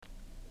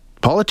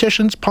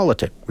Politicians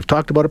politic. We've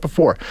talked about it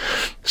before.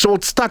 So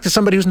let's talk to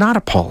somebody who's not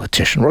a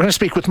politician. We're going to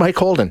speak with Mike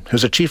Holden,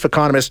 who's a chief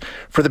economist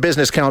for the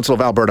Business Council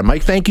of Alberta.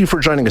 Mike, thank you for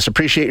joining us.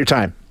 Appreciate your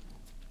time.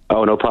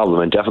 Oh, no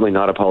problem. And definitely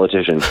not a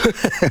politician.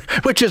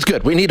 Which is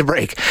good. We need a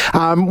break.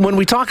 When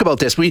we talk about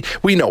this, we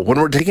know when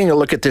we're taking a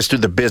look at this through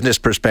the business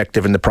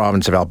perspective in the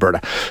province of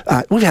Alberta,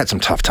 we've had some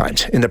tough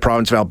times in the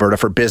province of Alberta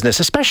for business,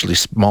 especially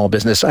small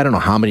business. I don't know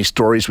how many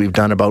stories we've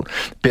done about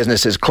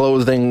businesses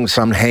closing,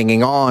 some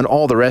hanging on,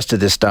 all the rest of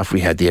this stuff.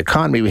 We had the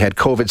economy, we had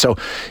COVID. So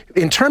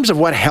in terms of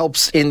what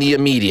helps in the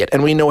immediate,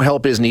 and we know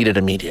help is needed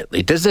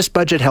immediately, does this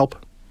budget help?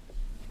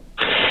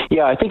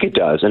 Yeah, I think it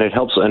does, and it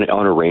helps on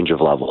a range of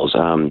levels.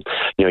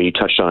 You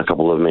touched on a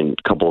couple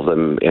of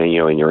them, in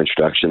your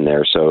introduction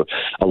there. So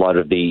a lot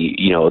of the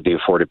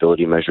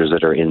affordability measures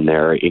that are in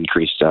there,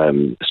 increased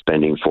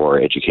spending for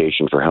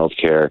education, for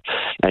healthcare,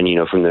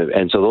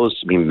 and so those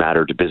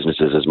matter to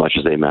businesses as much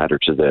as they matter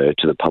to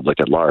the public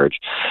at large.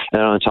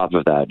 And on top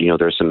of that,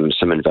 there's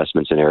some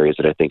investments in areas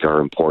that I think are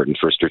important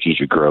for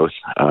strategic growth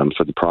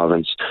for the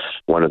province.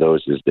 One of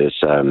those is this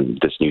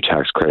new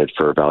tax credit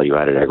for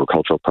value-added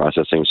agricultural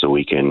processing, so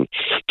we can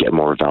get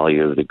more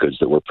value of the goods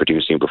that we're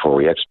producing before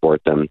we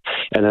export them.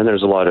 And then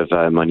there's a lot of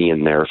money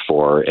in there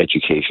for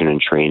education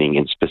and training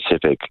in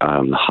specific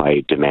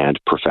high-demand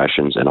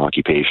professions and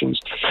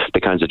occupations,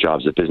 the kinds of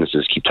jobs that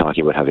businesses keep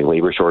talking about having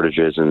labor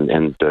shortages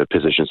and the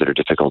positions that are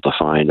difficult to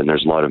find. And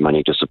there's a lot of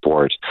money to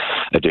support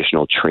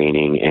additional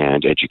training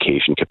and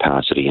education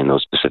capacity in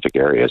those specific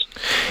areas.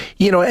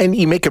 And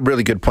you make a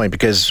really good point,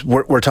 because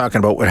we're talking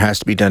about what has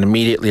to be done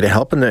immediately to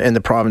help, and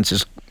the province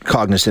is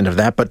cognizant of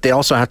that, but they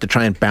also have to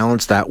try and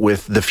balance that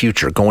with the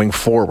future going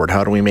forward.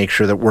 How do we make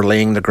sure that we're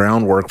laying the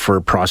groundwork for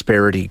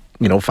prosperity,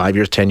 5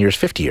 years, 10 years,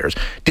 50 years?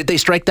 Did they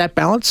strike that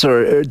balance,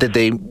 or did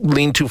they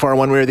lean too far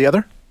one way or the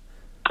other?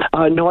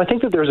 No, I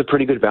think that there's a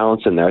pretty good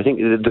balance in there. I think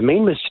the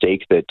main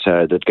mistake that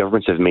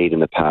governments have made in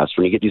the past,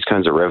 when you get these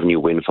kinds of revenue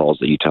windfalls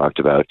that you talked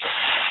about,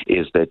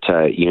 is that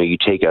you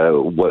take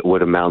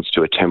what amounts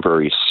to a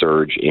temporary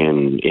surge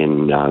in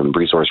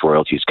resource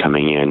royalties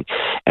coming in,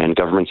 and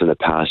governments in the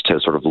past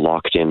have sort of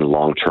locked in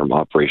long-term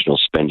operational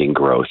spending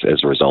growth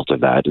as a result of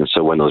that. And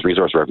so when those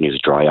resource revenues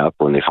dry up,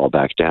 when they fall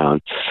back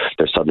down,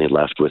 they're suddenly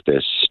left with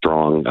this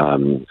strong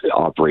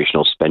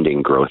operational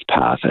spending growth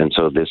path. And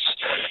so this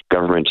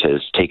government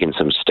has taken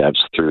some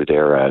steps through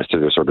their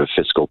sort of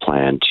fiscal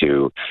plan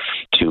to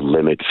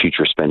limit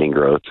future spending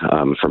growth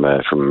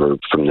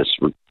from this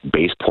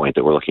base point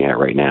that we're looking at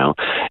right now,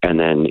 and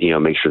then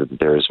make sure that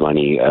there is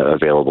money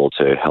available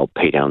to help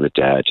pay down the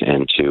debt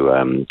and to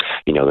and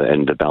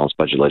the balanced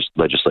budget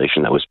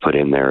legislation that was put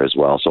in there as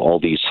well. So all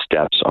these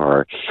steps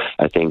are,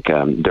 I think,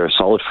 they're a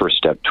solid first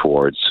step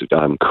towards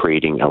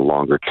creating a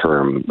longer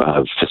term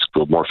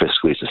more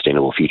fiscally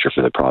sustainable future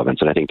for the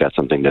province, and I think that's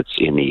something that's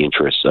in the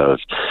interests of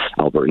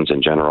Albertans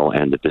in general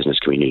and the business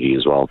community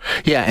as well.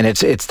 Yeah, and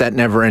it's that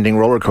never-ending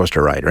roller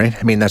coaster ride, right?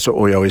 I mean, that's what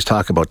we always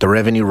talk about, the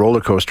revenue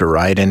roller coaster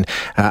ride, and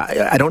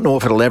I don't know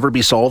if it'll ever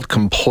be solved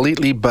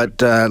completely,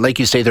 but like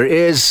you say, there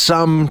is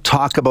some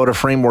talk about a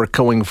framework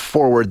going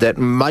forward that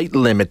might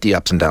limit the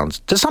ups and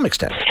downs to some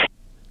extent.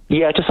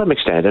 Yeah, to some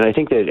extent. And I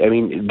think that,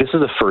 this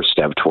is a first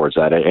step towards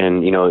that.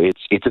 And,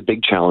 it's a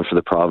big challenge for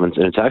the province,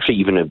 and it's actually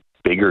even a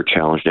bigger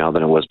challenge now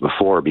than it was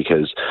before,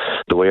 because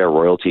the way our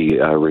royalty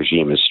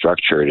regime is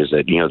structured is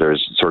that,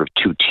 there's sort of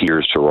two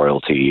tiers to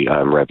royalty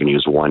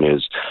revenues. One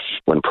is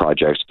when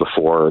projects,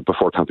 before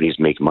companies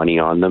make money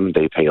on them,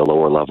 they pay a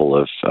lower level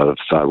of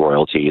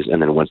royalties.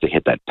 And then once they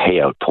hit that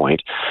payout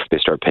point, they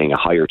start paying a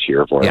higher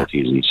tier of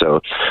royalties. Yeah. And so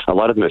a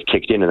lot of them have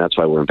kicked in, and that's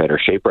why we're in better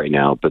shape right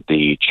now. But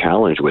the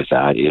challenge with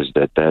that is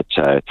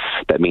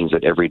that means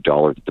that every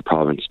dollar that the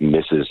province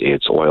misses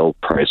its oil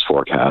price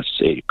forecasts,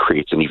 it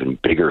creates an even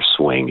bigger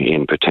swing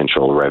in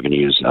potential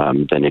revenues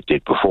than it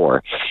did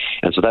before.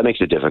 And so that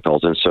makes it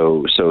difficult. And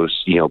so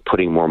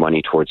putting more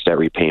money towards debt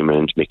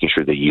repayment, making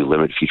sure that you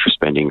limit future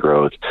spending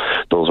growth,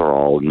 those are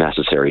all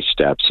necessary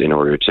steps in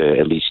order to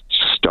at least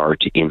start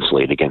to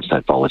insulate against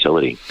that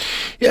volatility.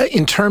 Yeah,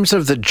 in terms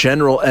of the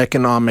general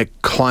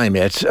economic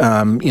climate,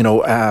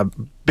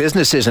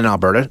 businesses in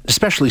Alberta,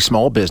 especially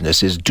small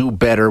businesses, do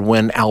better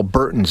when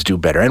Albertans do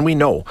better. And we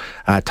know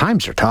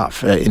times are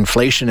tough.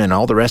 Inflation and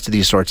all the rest of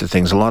these sorts of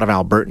things. A lot of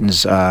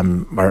Albertans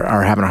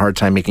are having a hard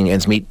time making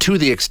ends meet, to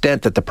the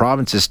extent that the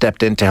province has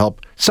stepped in to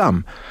help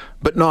some,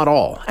 but not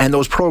all. And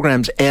those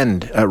programs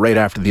end right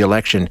after the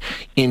election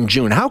in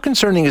June. How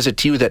concerning is it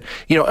to you that,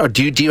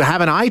 do you have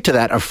an eye to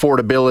that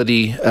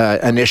affordability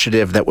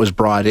initiative that was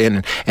brought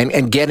in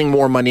and getting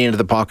more money into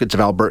the pockets of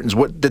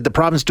Albertans? Did the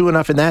province do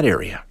enough in that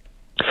area?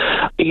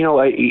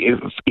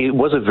 It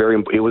was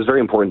very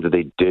important that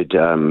they did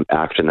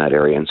act in that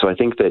area, and so I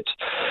think that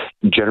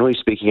generally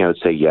speaking, I would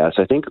say yes.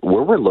 I think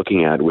where we're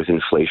looking at with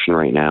inflation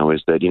right now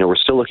is that we're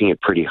still looking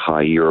at pretty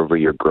high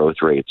year-over-year growth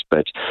rates,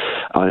 but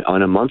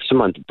on a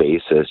month-to-month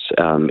basis,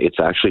 it's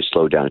actually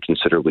slowed down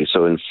considerably.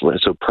 So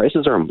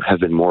prices have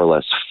been more or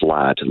less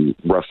flat,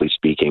 roughly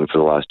speaking, for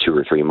the last 2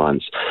 or 3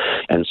 months,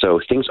 and so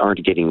things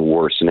aren't getting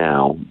worse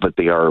now, but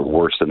they are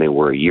worse than they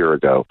were a year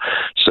ago.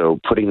 So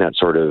putting that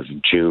sort of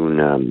June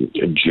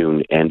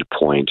end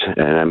point,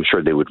 and I'm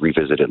sure they would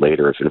revisit it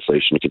later if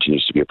inflation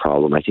continues to be a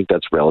problem. I think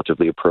that's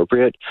relatively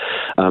appropriate.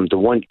 The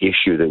one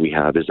issue that we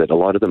have is that a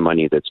lot of the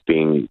money that's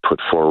being put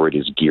forward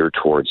is geared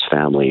towards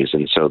families,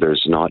 and so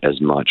there's not as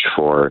much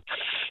for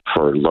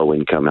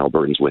low-income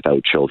Albertans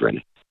without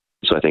children.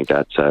 So I think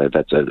that's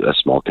a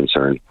small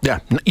concern. Yeah,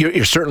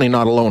 you're certainly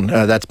not alone.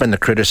 That's been the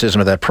criticism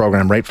of that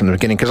program right from the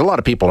beginning, because a lot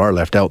of people are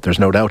left out, there's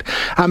no doubt.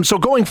 So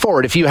going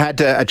forward, if you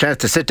had a chance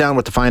to sit down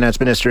with the finance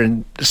minister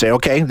and say,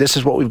 okay, this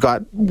is what we've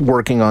got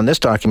working on this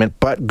document,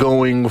 but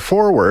going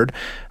forward,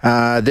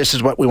 this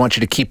is what we want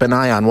you to keep an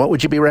eye on, what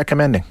would you be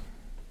recommending?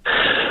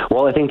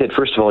 Well, I think that,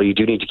 first of all, you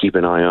do need to keep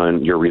an eye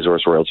on your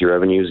resource royalty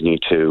revenues. You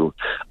need to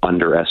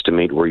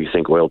underestimate where you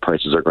think oil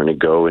prices are going to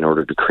go in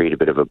order to create a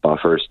bit of a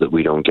buffer so that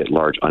we don't get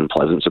large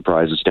unpleasant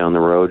surprises down the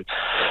road.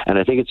 And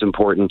I think it's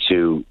important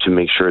to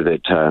make sure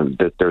that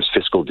that there's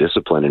fiscal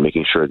discipline and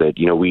making sure that,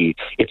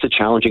 it's a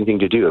challenging thing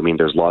to do. I mean,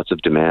 there's lots of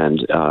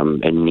demand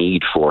and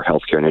need for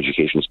healthcare and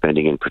education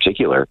spending in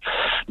particular,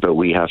 but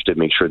we have to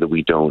make sure that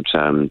we don't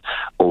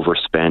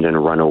overspend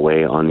and run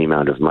away on the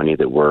amount of money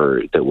that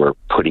we're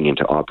putting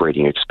into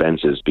operating expenses,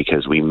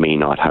 because we may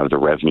not have the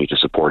revenue to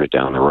support it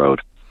down the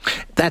road.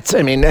 That's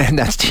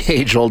the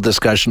age-old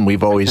discussion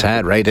we've always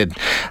had, right? And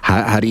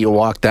how do you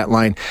walk that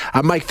line?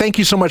 Mike, thank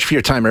you so much for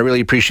your time. I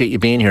really appreciate you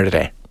being here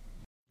today.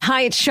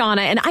 Hi, it's Shauna,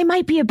 and I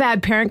might be a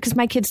bad parent because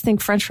my kids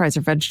think French fries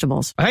are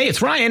vegetables. Hey, it's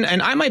Ryan,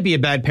 and I might be a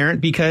bad parent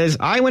because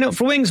I went out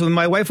for wings when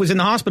my wife was in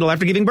the hospital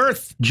after giving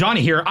birth.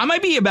 Johnny here. I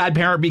might be a bad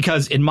parent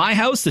because in my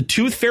house, the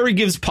tooth fairy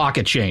gives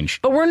pocket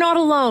change. But we're not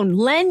alone.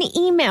 Len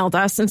emailed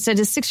us and said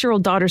his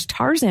 6-year-old daughter's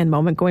Tarzan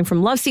moment going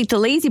from love seat to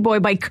lazy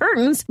boy by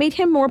curtains made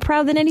him more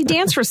proud than any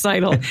dance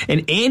recital.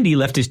 And Andy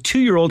left his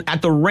 2-year-old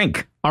at the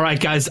rink. All right,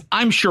 guys,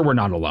 I'm sure we're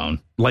not alone.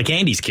 Like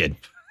Andy's kid.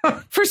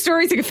 For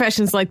stories and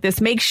confessions like this,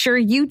 make sure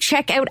you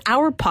check out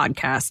our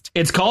podcast.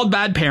 It's called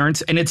Bad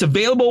Parents, and it's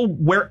available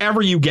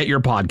wherever you get your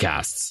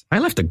podcasts. I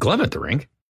left a glove at the rink.